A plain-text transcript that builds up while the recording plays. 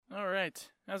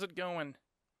Alright, how's it going?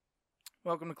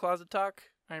 Welcome to Closet Talk.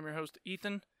 I'm your host,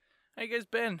 Ethan. How you guys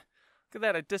been? Look at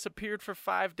that, I disappeared for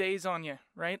 5 days on you,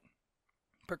 right?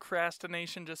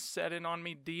 Procrastination just set in on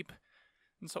me deep.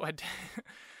 And so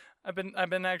I've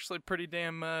been actually pretty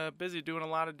damn busy doing a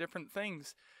lot of different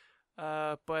things.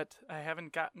 But I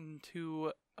haven't gotten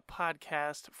to a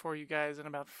podcast for you guys in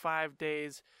about 5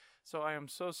 days. So I am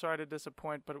so sorry to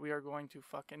disappoint, but we are going to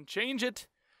fucking change it.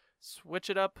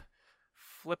 Switch it up.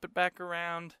 Flip it back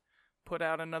around. Put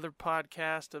out another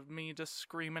podcast of me just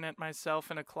screaming at myself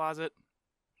in a closet.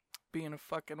 Being a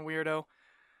fucking weirdo.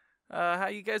 How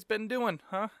you guys been doing,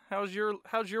 huh? How's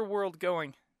your world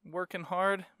going? Working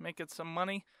hard, making some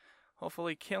money,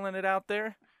 hopefully killing it out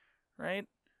there, right?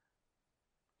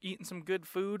 Eating some good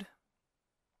food.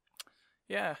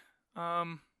 Yeah.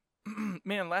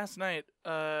 Man, last night,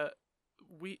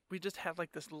 we just had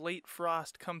like this late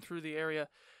frost come through the area.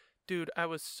 Dude, I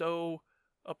was so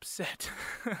upset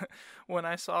when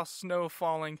I saw snow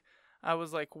falling. I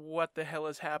was like, what the hell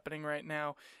is happening right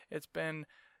now? It's been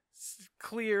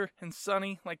clear and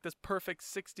sunny, like this perfect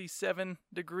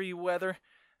 67-degree weather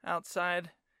outside,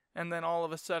 and then all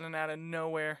of a sudden, out of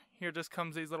nowhere, here just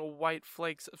comes these little white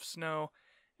flakes of snow,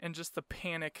 and just the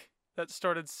panic that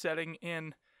started setting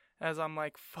in as I'm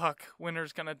like, fuck,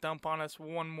 winter's gonna dump on us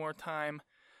one more time.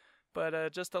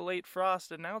 But just a late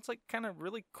frost, and now it's like kind of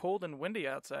really cold and windy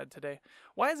outside today.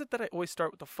 Why is it that I always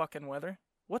start with the fucking weather?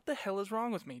 What the hell is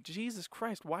wrong with me? Jesus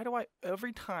Christ, why do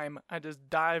every time I just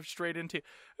dive straight into,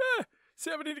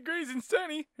 70 degrees and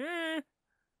sunny,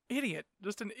 Idiot,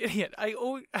 just an idiot.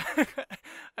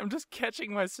 I'm just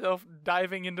catching myself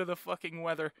diving into the fucking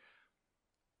weather.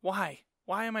 Why?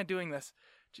 Why am I doing this?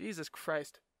 Jesus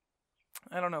Christ.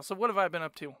 I don't know. So what have I been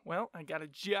up to? Well, I got a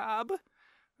job.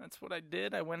 That's what I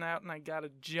did. I went out and I got a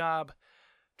job.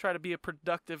 Try to be a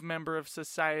productive member of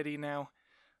society now.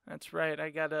 That's right.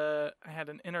 I had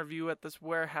an interview at this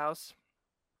warehouse.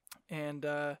 And,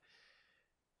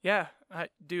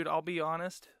 dude, I'll be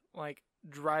honest. Like,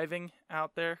 driving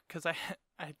out there, because I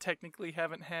technically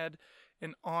haven't had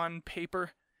an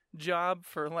on-paper job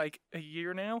for, like, a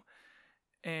year now.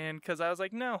 And because I was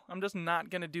like, no, I'm just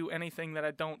not going to do anything that I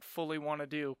don't fully want to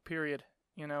do, period,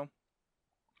 you know.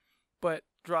 But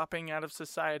dropping out of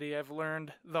society, I've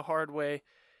learned the hard way,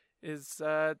 is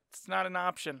it's not an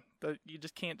option. You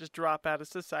just can't just drop out of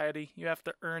society. You have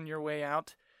to earn your way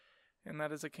out. And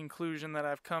that is a conclusion that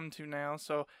I've come to now.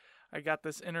 So I got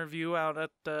this interview out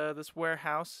at this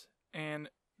warehouse, and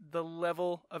the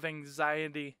level of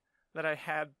anxiety that I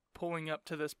had pulling up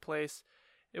to this place,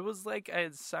 it was like I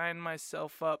had signed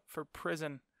myself up for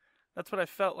prison. That's what I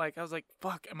felt like. I was like,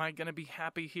 fuck, am I going to be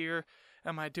happy here?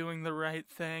 Am I doing the right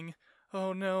thing?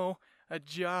 Oh no, a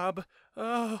job.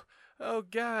 Oh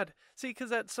God. See,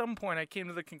 because at some point I came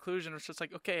to the conclusion, it's just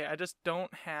like, okay, I just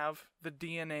don't have the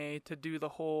DNA to do the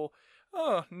whole,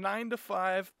 9 to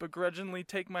 5, begrudgingly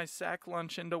take my sack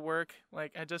lunch into work.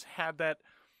 Like, I just had that.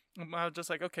 I was just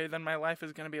like, okay, then my life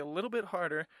is going to be a little bit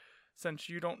harder since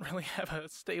you don't really have a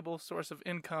stable source of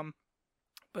income.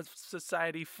 But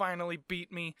society finally beat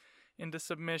me into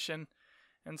submission.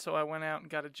 And so I went out and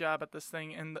got a job at this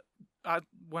thing. And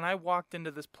when I walked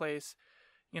into this place,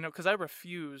 you know, because I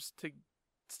refused to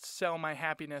sell my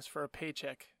happiness for a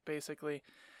paycheck, basically.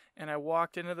 And I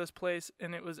walked into this place,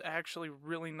 and it was actually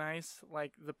really nice.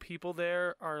 Like, the people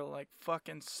there are, like,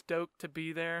 fucking stoked to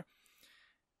be there.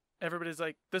 Everybody's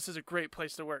like, this is a great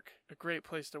place to work. A great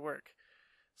place to work.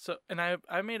 So, and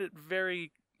I made it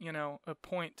very, you know, a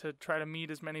point to try to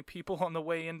meet as many people on the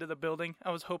way into the building.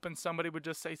 I was hoping somebody would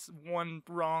just say one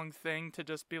wrong thing to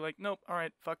just be like, nope, all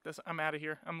right, fuck this. I'm out of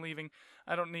here. I'm leaving.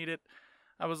 I don't need it.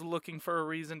 I was looking for a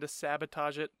reason to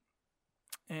sabotage it,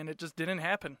 and it just didn't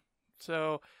happen.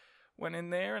 So went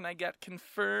in there and I got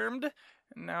confirmed,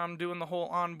 and now I'm doing the whole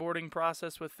onboarding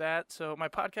process with that. So my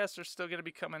podcasts are still going to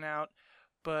be coming out,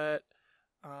 but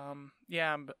I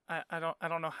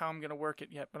don't know how I'm going to work it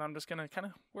yet, but I'm just going to kind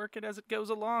of work it as it goes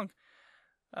along.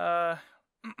 So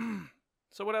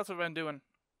what else have I been doing?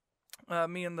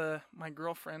 Me and my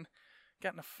girlfriend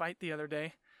got in a fight the other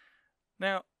day.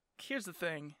 Now, here's the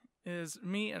thing, is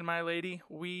me and my lady,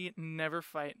 we never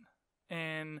fight,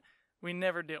 and we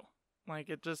never do. Like,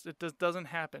 it just doesn't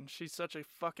happen. She's such a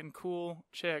fucking cool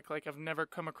chick. Like, I've never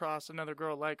come across another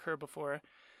girl like her before.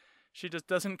 She just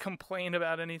doesn't complain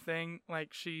about anything.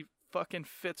 Like, she fucking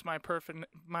fits my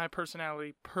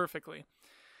personality perfectly.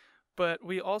 But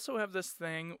we also have this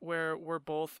thing where we're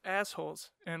both assholes,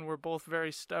 and we're both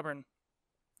very stubborn.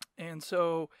 And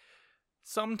so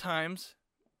sometimes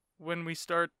when we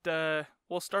start,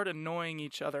 we'll start annoying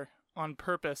each other on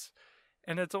purpose.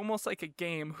 And it's almost like a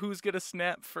game. Who's going to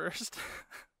snap first?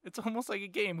 It's almost like a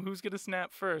game. Who's going to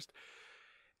snap first?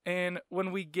 And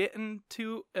when we get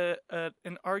into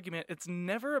an argument, it's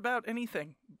never about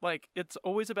anything. Like, it's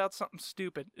always about something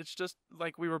stupid. It's just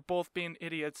like we were both being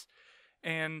idiots,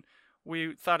 and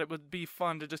we thought it would be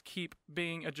fun to just keep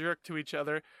being a jerk to each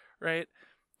other, right?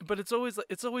 But it's always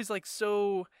like,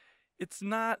 so it's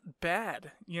not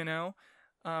bad, you know?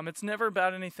 It's never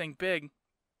about anything big.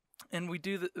 And we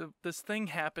do this thing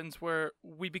happens where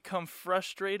we become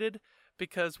frustrated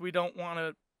because we don't want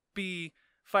to be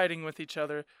fighting with each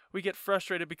other. We get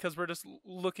frustrated because we're just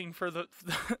looking for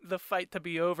the fight to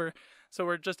be over. So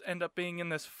we're just end up being in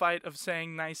this fight of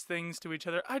saying nice things to each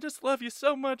other. I just love you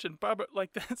so much, and Barbara,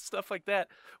 like that, stuff like that.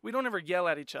 We don't ever yell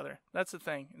at each other. That's the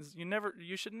thing. Is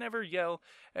you should never yell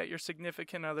at your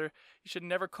significant other. You should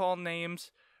never call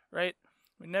names, right?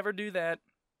 We never do that.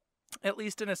 At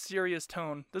least in a serious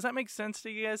tone. Does that make sense to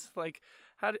you guys? Like,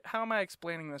 how am I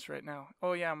explaining this right now?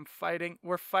 Oh yeah, I'm fighting.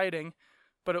 We're fighting,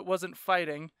 but it wasn't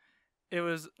fighting. It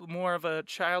was more of a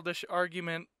childish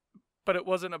argument, but it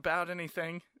wasn't about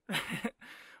anything.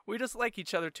 We just like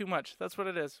each other too much. That's what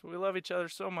it is. We love each other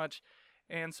so much,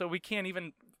 and so we can't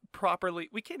even properly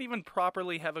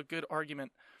have a good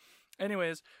argument.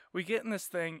 Anyways, we get in this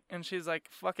thing, and she's like,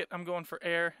 fuck it, I'm going for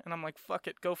air. And I'm like, fuck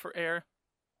it, go for air.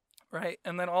 Right?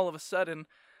 And then all of a sudden,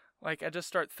 like, I just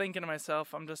start thinking to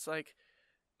myself, I'm just like,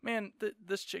 man,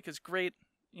 this chick is great,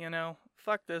 you know,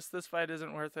 fuck this fight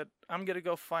isn't worth it. I'm gonna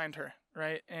go find her,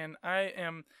 right? And I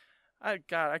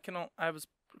was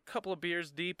a couple of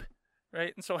beers deep,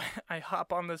 right? And so I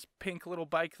hop on this pink little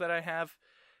bike that I have,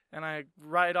 and I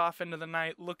ride off into the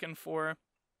night looking for her.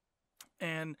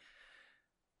 And,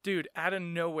 dude, out of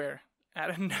nowhere,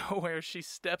 she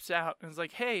steps out and is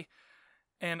like, hey.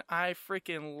 And I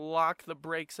freaking lock the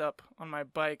brakes up on my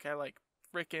bike. I like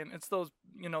freaking, it's those,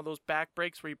 you know, those back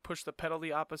brakes where you push the pedal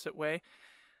the opposite way.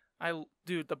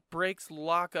 Dude, the brakes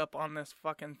lock up on this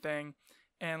fucking thing.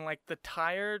 And like the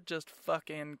tire just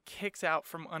fucking kicks out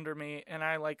from under me. And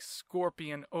I like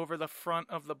scorpion over the front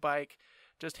of the bike.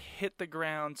 Just hit the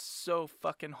ground so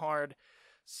fucking hard.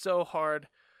 So hard.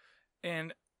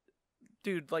 And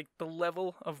dude, like the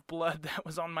level of blood that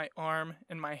was on my arm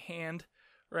and my hand,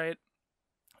 right?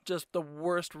 Just the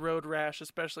worst road rash,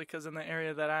 especially because in the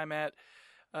area that I'm at,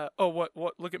 what,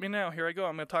 look at me now, here I go,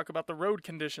 I'm going to talk about the road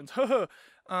conditions, the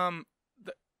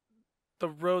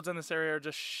roads in this area are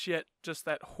just shit, just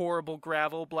that horrible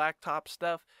gravel, blacktop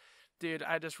stuff, dude,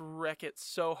 I just wreck it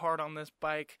so hard on this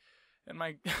bike, and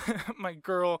my, my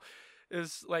girl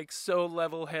is, like, so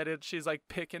level-headed, she's, like,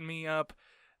 picking me up,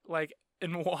 like,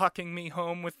 and walking me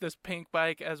home with this pink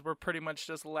bike as we're pretty much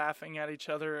just laughing at each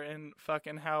other and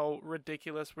fucking how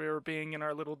ridiculous we were being in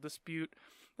our little dispute.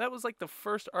 That was like the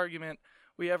first argument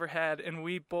we ever had, and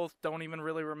we both don't even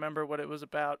really remember what it was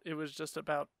about. It was just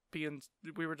about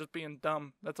we were just being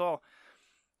dumb. That's all,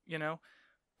 you know?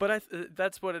 But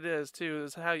that's what it is too,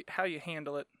 is how you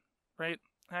handle it, right?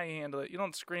 How you handle it. You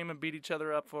don't scream and beat each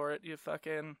other up for it. You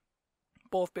fucking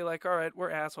both be like, all right,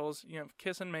 we're assholes, you know,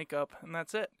 kiss and make up, and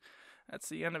that's it. That's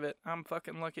the end of it. I'm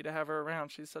fucking lucky to have her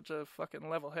around. She's such a fucking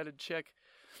level-headed chick.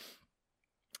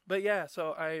 But yeah,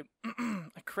 so I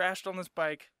crashed on this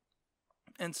bike.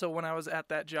 And so when I was at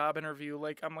that job interview,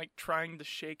 like, I'm like trying to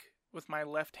shake with my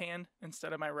left hand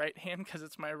instead of my right hand because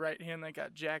it's my right hand that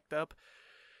got jacked up.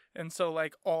 And so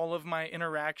like all of my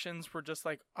interactions were just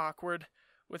like awkward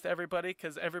with everybody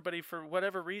because everybody, for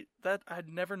whatever reason, that I'd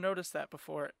never noticed that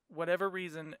before. Whatever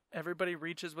reason, everybody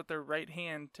reaches with their right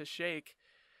hand to shake.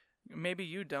 Maybe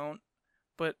you don't,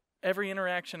 but every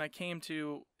interaction I came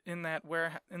to in that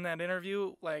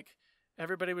interview, like,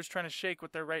 everybody was trying to shake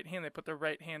with their right hand. They put their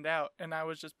right hand out, and I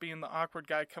was just being the awkward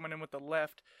guy coming in with the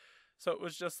left. So it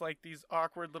was just like these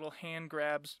awkward little hand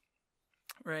grabs,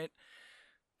 right?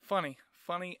 Funny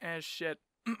as shit.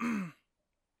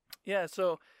 Yeah,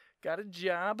 so got a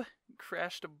job,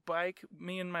 crashed a bike.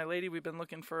 Me and my lady, we've been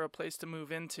looking for a place to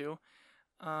move into.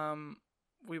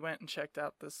 We went and checked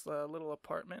out this little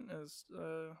apartment. It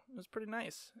was pretty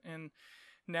nice. And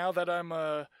now that I'm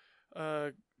a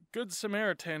good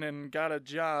Samaritan and got a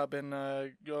job and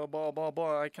blah, blah,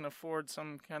 blah, I can afford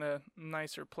some kind of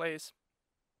nicer place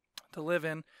to live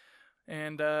in.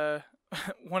 And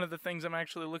one of the things I'm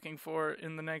actually looking for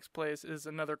in the next place is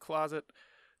another closet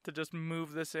to just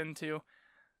move this into.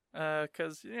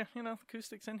 Because, yeah, you know,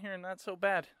 acoustics in here are not so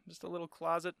bad. Just a little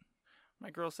closet.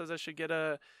 My girl says I should get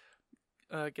a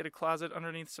closet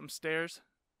underneath some stairs,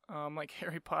 like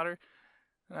Harry Potter.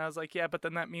 And I was like, yeah, but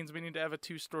then that means we need to have a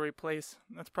 2-story place.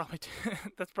 That's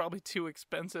probably too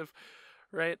expensive,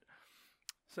 right?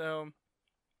 So,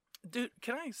 dude,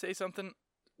 can I say something?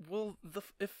 Well,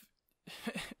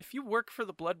 if you work for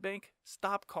the blood bank,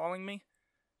 stop calling me.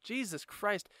 Jesus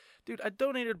Christ. Dude, I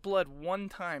donated blood one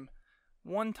time.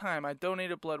 One time. I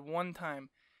donated blood one time.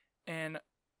 And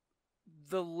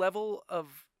the level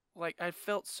of, like, I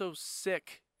felt so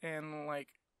sick and, like,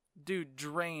 dude,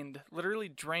 drained. Literally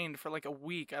drained for, like, a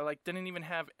week. I, like, didn't even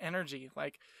have energy.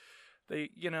 Like, they,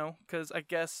 because I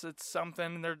guess it's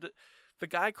something. The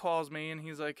guy calls me and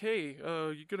he's like, hey,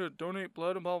 you gonna donate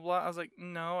blood and blah, blah, blah. I was like,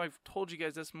 no, I've told you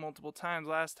guys this multiple times.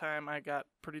 Last time I got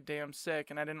pretty damn sick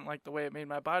and I didn't like the way it made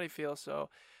my body feel. So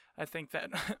I think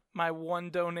that my one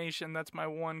donation, that's my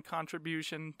one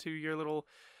contribution to your little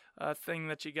thing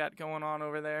that you got going on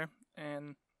over there.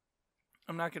 And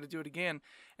I'm not going to do it again.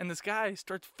 And this guy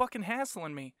starts fucking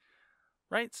hassling me.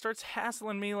 Right? Starts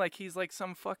hassling me like he's like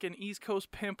some fucking East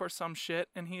Coast pimp or some shit.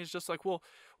 And he's just like, well,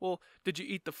 did you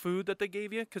eat the food that they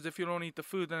gave you? Because if you don't eat the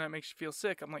food, then that makes you feel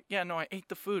sick. I'm like, yeah, no, I ate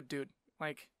the food, dude.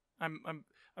 Like, I'm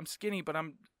skinny, but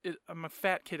I'm a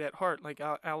fat kid at heart. Like,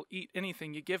 I'll eat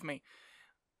anything you give me.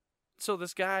 So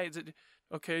this guy is,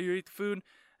 okay, you ate the food?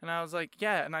 And I was like,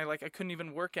 yeah. And I couldn't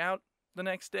even work out the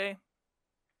next day.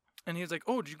 And he's like,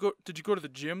 oh, did you go to the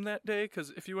gym that day?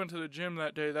 Because if you went to the gym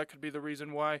that day, that could be the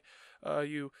reason why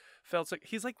you felt sick.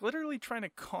 He's like literally trying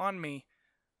to con me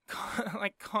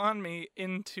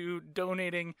into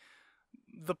donating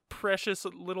the precious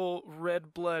little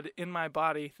red blood in my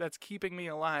body that's keeping me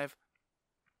alive.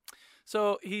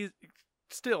 So he's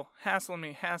still hassling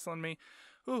me.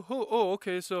 Oh,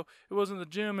 okay, so it wasn't the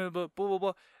gym, but blah, blah,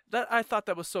 blah. I thought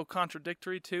that was so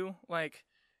contradictory too. Like,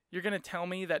 you're going to tell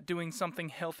me that doing something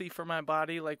healthy for my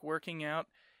body, like working out,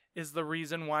 is the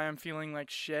reason why I'm feeling like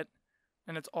shit,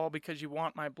 and it's all because you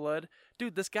want my blood?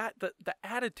 Dude, this guy, the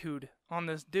attitude on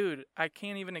this dude, I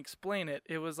can't even explain it.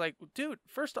 It was like, dude,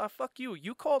 first off, fuck you.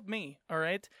 You called me, all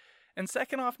right? And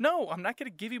second off, no, I'm not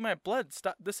going to give you my blood.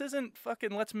 Stop. This isn't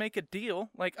fucking let's make a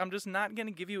deal. Like, I'm just not going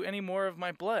to give you any more of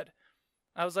my blood.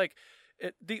 I was like,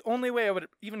 the only way I would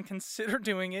even consider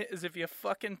doing it is if you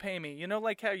fucking pay me. You know,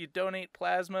 like how you donate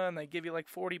plasma and they give you like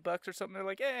 $40 or something. They're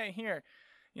like, hey, here.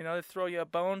 They throw you a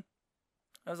bone.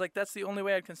 I was like, that's the only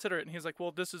way I'd consider it. And he's like,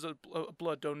 well, this is a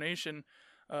blood donation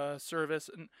service.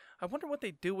 And I wonder what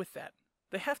they do with that.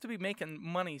 They have to be making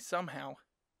money somehow,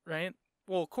 right?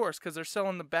 Well, of course, because they're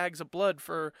selling the bags of blood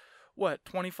for, what,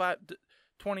 20...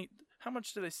 How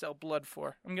much do they sell blood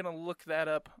for? I'm going to look that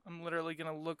up. I'm literally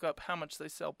going to look up how much they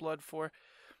sell blood for.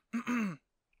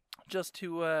 Just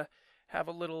to let's have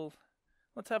a little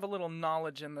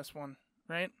knowledge in this one,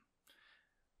 right?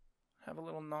 Have a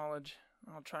little knowledge.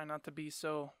 I'll try not to be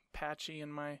so patchy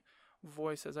in my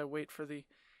voice as I wait for the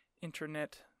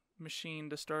internet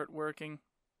machine to start working.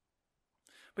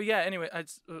 But yeah, anyway,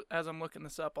 as I'm looking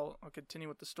this up, I'll continue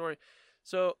with the story.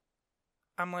 So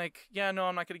I'm like, yeah, no,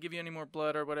 I'm not going to give you any more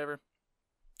blood or whatever.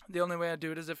 The only way I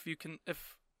do it is if you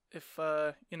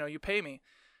pay me.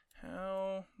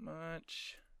 How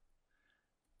much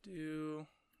do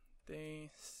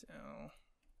they sell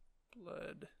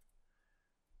blood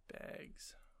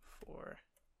bags for?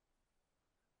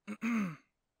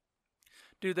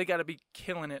 Dude, they gotta be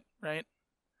killing it, right?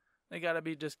 They gotta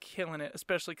be just killing it,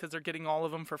 especially because they're getting all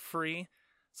of them for free.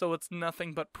 So it's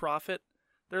nothing but profit.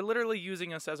 They're literally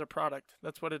using us as a product.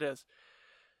 That's what it is.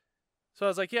 So I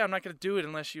was like, yeah, I'm not going to do it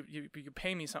unless you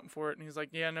pay me something for it. And he's like,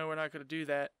 yeah, no, we're not going to do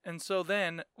that. And so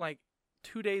then, like,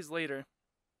 2 days later,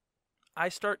 I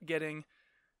start getting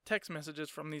text messages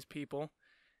from these people.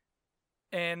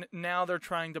 And now they're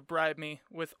trying to bribe me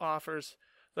with offers.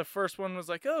 The first one was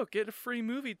like, oh, get a free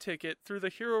movie ticket through the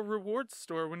Hero Rewards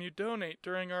store when you donate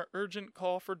during our urgent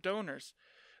call for donors.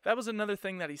 That was another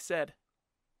thing that he said.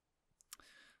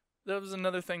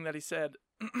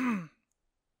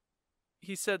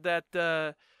 He said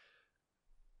that,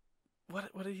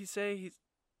 what did he say? He's,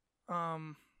 I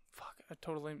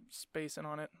totally spacing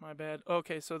on it. My bad.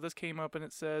 Okay, so this came up and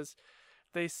it says,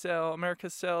 America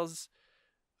sells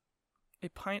a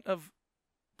pint of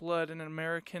blood in an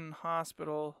American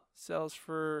hospital sells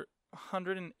for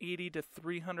 $180 to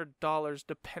 $300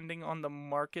 depending on the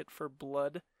market for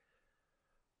blood.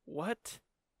 What?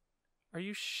 Are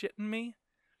you shitting me?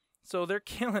 So they're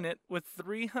killing it with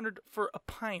 $300 for a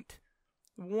pint.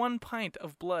 1 pint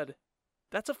of blood.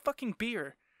 That's a fucking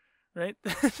beer, right?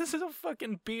 This is a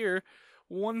fucking beer.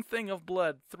 1 thing of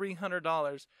blood,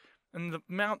 $300. And the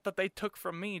amount that they took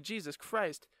from me, Jesus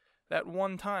Christ, that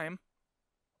one time.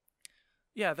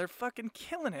 Yeah, they're fucking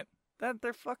killing it.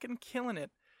 They're fucking killing it.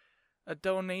 A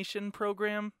donation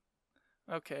program?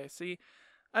 Okay, see,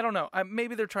 I don't know.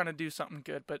 Maybe they're trying to do something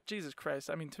good, but Jesus Christ,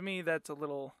 I mean, to me, that's a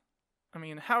little... I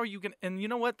mean, how are you going to... And you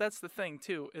know what? That's the thing,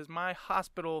 too, is my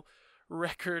hospital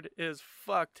record is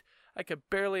fucked. I could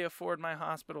barely afford my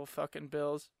hospital fucking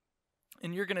bills.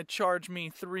 And you're going to charge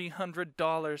me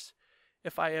 $300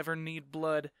 if I ever need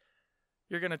blood.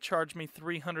 You're going to charge me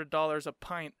 $300 a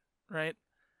pint, right?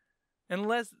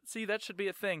 Unless, see, that should be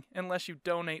a thing. Unless you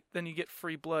donate, then you get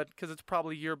free blood, because it's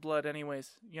probably your blood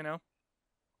anyways, you know?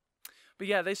 But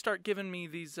yeah, they start giving me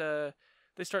these, they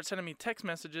start sending me text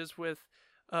messages with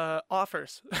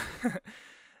offers.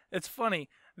 It's funny.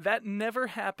 That never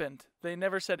happened. They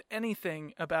never said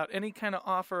anything about any kind of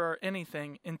offer or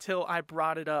anything until I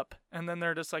brought it up. And then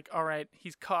they're just like, all right,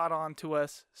 he's caught on to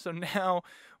us. So now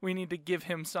we need to give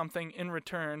him something in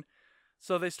return.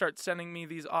 So they start sending me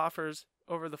these offers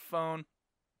over the phone.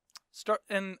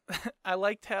 And I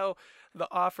liked how the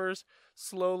offers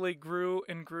slowly grew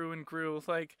and grew and grew.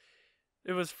 Like,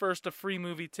 it was first a free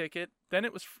movie ticket, then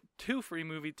it was 2 free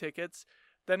movie tickets,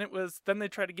 then they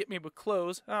tried to get me with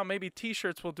clothes. Oh, maybe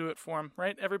t-shirts will do it for him,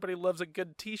 right? Everybody loves a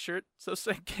good t-shirt, so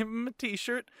say give him a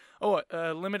t-shirt. Oh,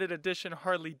 a limited edition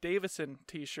Harley Davidson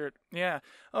t-shirt. Yeah.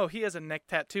 Oh, he has a neck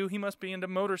tattoo. He must be into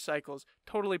motorcycles.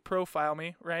 Totally profile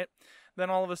me, right? Then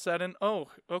all of a sudden, oh,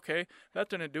 okay, that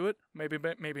didn't do it. Maybe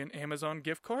an Amazon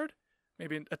gift card?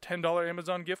 Maybe a $10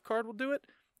 Amazon gift card will do it?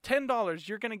 $10,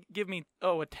 you're going to give me, a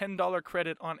 $10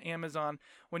 credit on Amazon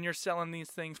when you're selling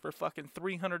these things for fucking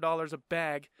 $300 a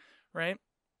bag, right?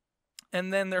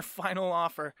 And then their final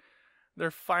offer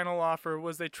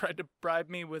was they tried to bribe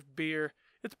me with beer.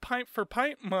 It's pint for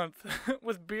pint month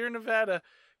with Beer Nevada.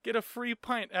 Get a free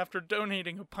pint after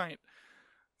donating a pint.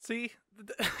 See,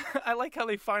 I like how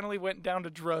they finally went down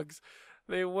to drugs.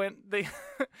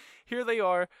 Here they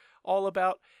are, all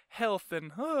about health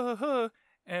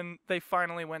and they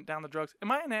finally went down the drugs.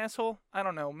 Am I an asshole? I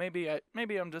don't know. Maybe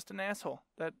I'm just an asshole.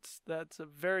 That's a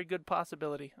very good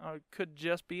possibility. I could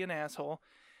just be an asshole,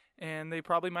 and they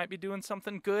probably might be doing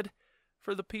something good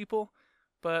for the people.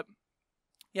 But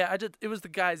yeah, it was the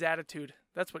guy's attitude.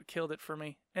 That's what killed it for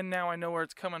me. And now I know where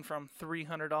it's coming from.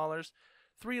 $300.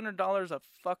 $300 a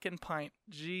fucking pint.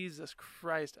 Jesus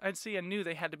Christ. I knew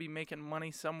they had to be making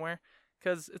money somewhere.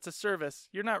 Because it's a service.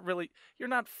 You're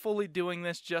not fully doing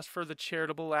this just for the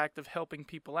charitable act of helping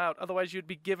people out. Otherwise, you'd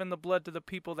be giving the blood to the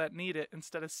people that need it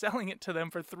instead of selling it to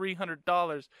them for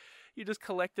 $300. You just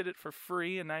collected it for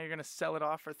free, and now you're going to sell it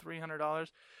off for $300.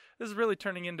 This is really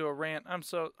turning into a rant.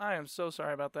 I am so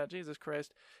sorry about that. Jesus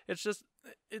Christ. It's just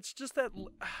that,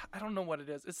 I don't know what it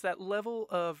is. It's that level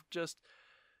of just,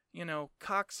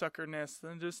 cocksuckerness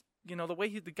and just, the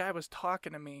way the guy was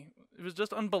talking to me, it was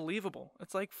just unbelievable.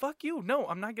 It's like, fuck you. No,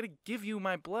 I'm not going to give you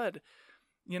my blood.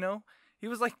 He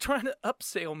was like trying to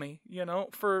upsell me,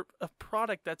 for a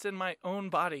product that's in my own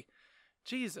body.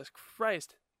 Jesus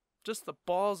Christ. Just the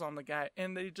balls on the guy.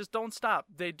 And they just don't stop.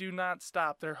 They do not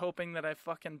stop. They're hoping that I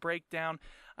fucking break down.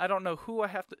 I don't know who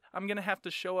I'm going to have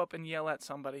to show up and yell at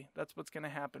somebody. That's what's going to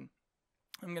happen.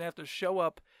 I'm going to have to show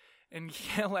up and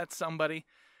yell at somebody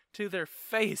to their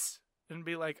face and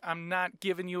be like, I'm not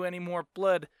giving you any more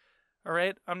blood, all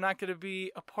right? I'm not going to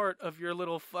be a part of your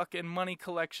little fucking money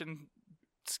collection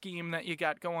scheme that you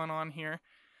got going on here.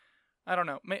 I don't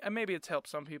know. Maybe it's helped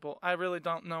some people. I really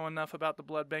don't know enough about the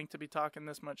blood bank to be talking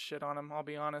this much shit on them, I'll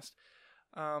be honest.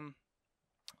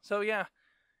 So yeah,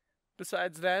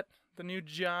 besides that, the new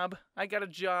job. I got a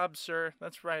job, sir.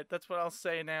 That's right. That's what I'll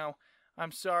say now.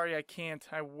 I'm sorry I can't.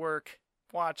 I work.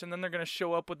 Watch, and then they're going to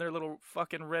show up with their little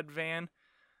fucking red van,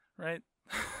 right?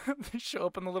 They show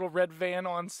up in the little red van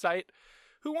on site.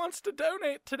 Who wants to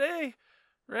donate today,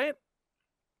 right?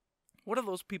 What do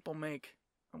those people make?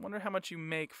 I wonder how much you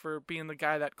make for being the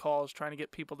guy that calls trying to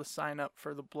get people to sign up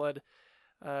for the blood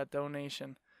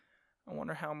donation. I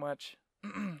wonder how much.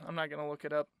 I'm not going to look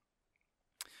it up.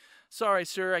 Sorry,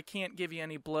 sir, I can't give you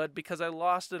any blood because I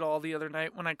lost it all the other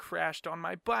night when I crashed on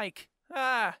my bike.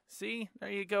 Ah, see?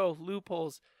 There you go.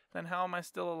 Loopholes. Then how am I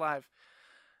still alive?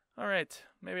 All right.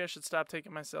 Maybe I should stop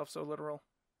taking myself so literal.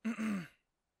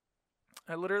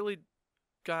 I literally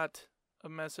got a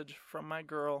message from my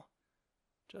girl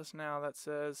just now that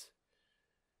says,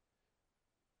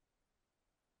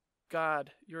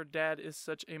 God, your dad is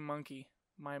such a monkey,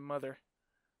 my mother.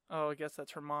 Oh, I guess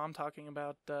that's her mom talking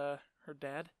about her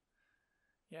dad.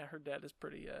 Yeah, her dad is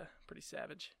pretty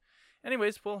savage.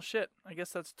 Anyways, well, shit, I guess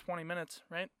that's 20 minutes,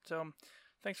 right? So,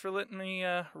 thanks for letting me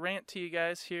rant to you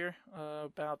guys here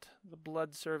about the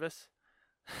blood service.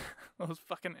 Those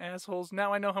fucking assholes.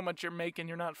 Now I know how much you're making.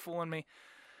 You're not fooling me.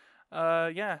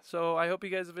 Yeah, so I hope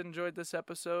you guys have enjoyed this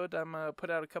episode. I'm going to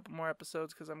put out a couple more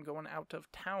episodes because I'm going out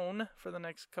of town for the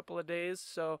next couple of days.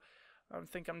 So, I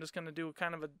think I'm just going to do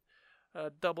kind of a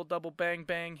double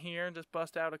bang here and just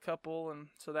bust out a couple, and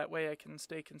so that way I can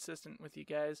stay consistent with you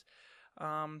guys.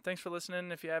 Thanks for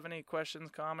listening. If you have any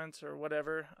questions, comments, or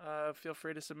whatever, feel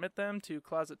free to submit them to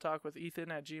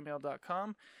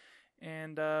closettalkwithethan@gmail.com.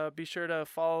 And be sure to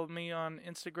follow me on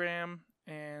Instagram.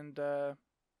 And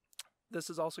this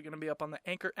is also going to be up on the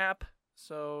Anchor app,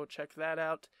 so check that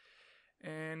out.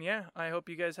 And yeah, I hope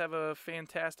you guys have a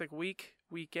fantastic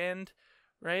weekend,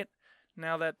 right?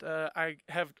 Now that I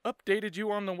have updated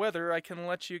you on the weather, I can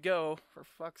let you go, for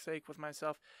fuck's sake, with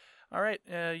myself. All right,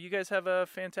 you guys have a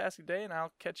fantastic day, and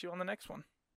I'll catch you on the next one.